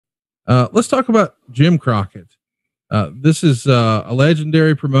Let's talk about Jim Crockett. This is a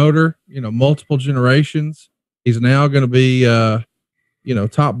legendary promoter, multiple generations. He's now going to be,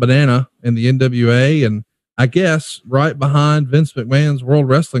 top banana in the NWA, and I guess right behind Vince McMahon's World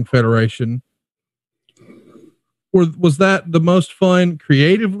Wrestling Federation. Was that the most fun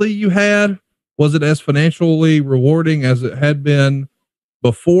creatively you had? Was it as financially rewarding as it had been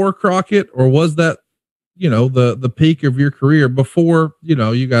before Crockett, or was that, the peak of your career before,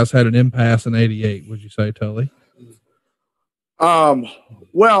 you guys had an impasse in '88, would you say, Tully?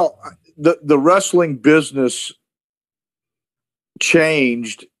 Well, the wrestling business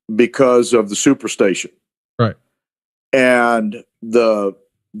changed because of the Superstation. Right. And the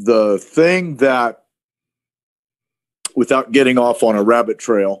thing that, without getting off on a rabbit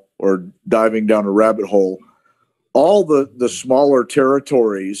trail or diving down a rabbit hole, all the smaller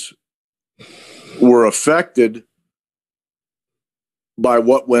territories were affected by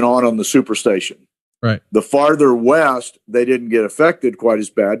what went on the Superstation. Right. The farther west, they didn't get affected quite as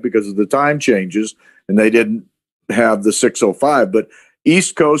bad because of the time changes, and they didn't have the 605. But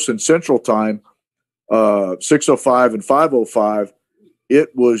East Coast and Central Time, 605 and 505,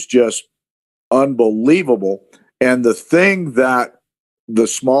 it was just unbelievable. And the thing that the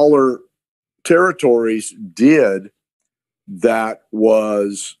smaller territories did that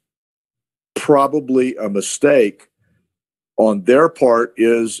was probably a mistake on their part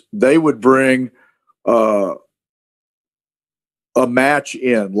is they would bring a match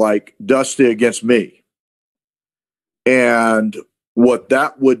in, like Dusty against me. And what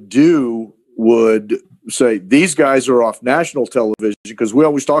that would do would say, these guys are off national television, because we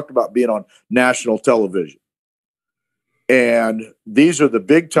always talked about being on national television. And these are the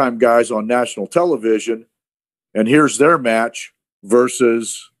big time guys on national television. And here's their match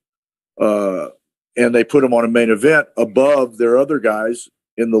versus, and they put them on a main event above their other guys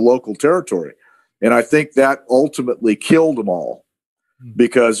in the local territory. And I think that ultimately killed them all,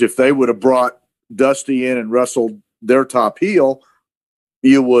 because if they would have brought Dusty in and wrestled their top heel,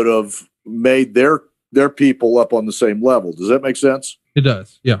 you would have made their people up on the same level. Does that make sense? It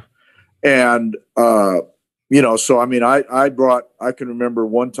does. Yeah. And, so, I mean, I can remember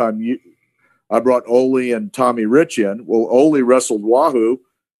one time I brought Ole and Tommy Rich in. Well, Ole wrestled Wahoo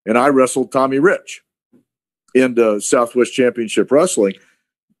and I wrestled Tommy Rich into Southwest Championship Wrestling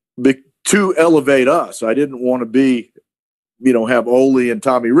to elevate us. I didn't want to be, have Ole and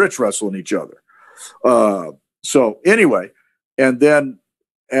Tommy Rich wrestling each other. So anyway, and then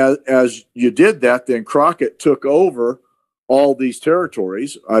as you did that, then Crockett took over all these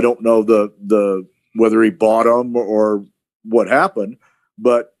territories. I don't know the whether he bought them or what happened,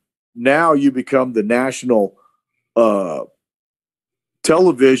 but now you become the national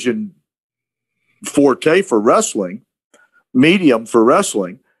television forte for wrestling, medium for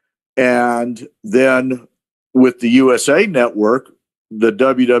wrestling. And then with the USA Network, the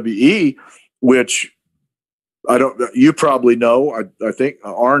WWE, which you probably know, I think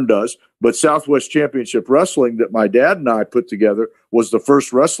Arn does, but Southwest Championship Wrestling that my dad and I put together was the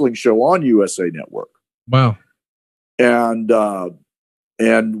first wrestling show on USA Network. Wow. And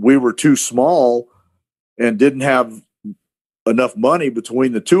we were too small and didn't have enough money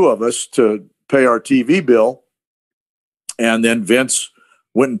between the two of us to pay our TV bill. And then Vince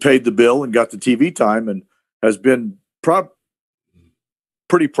went and paid the bill and got the TV time and has been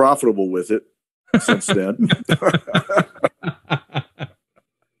pretty profitable with it since then.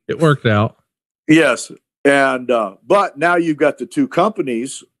 It worked out. Yes. And, but now you've got the two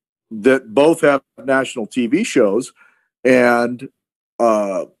companies that both have national TV shows. And,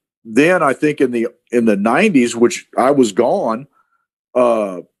 then I think in the 90s, which I was gone,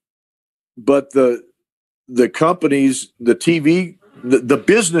 but the companies, the TV, the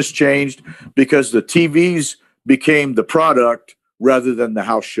business changed because the TVs became the product rather than the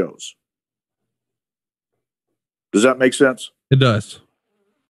house shows. Does that make sense? It does.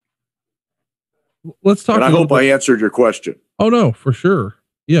 Let's talk. And I hope I answered your question. Oh no, for sure.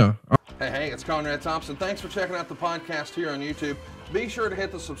 Yeah. Hey, it's Conrad Thompson. Thanks for checking out the podcast here on YouTube. Be sure to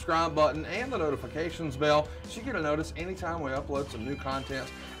hit the subscribe button and the notifications bell so you get a notice anytime we upload some new content.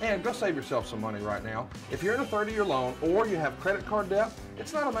 And go save yourself some money right now. If you're in a 30-year loan or you have credit card debt,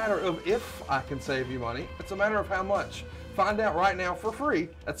 it's not a matter of if I can save you money. It's a matter of how much. Find out right now for free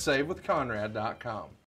at SaveWithConrad.com.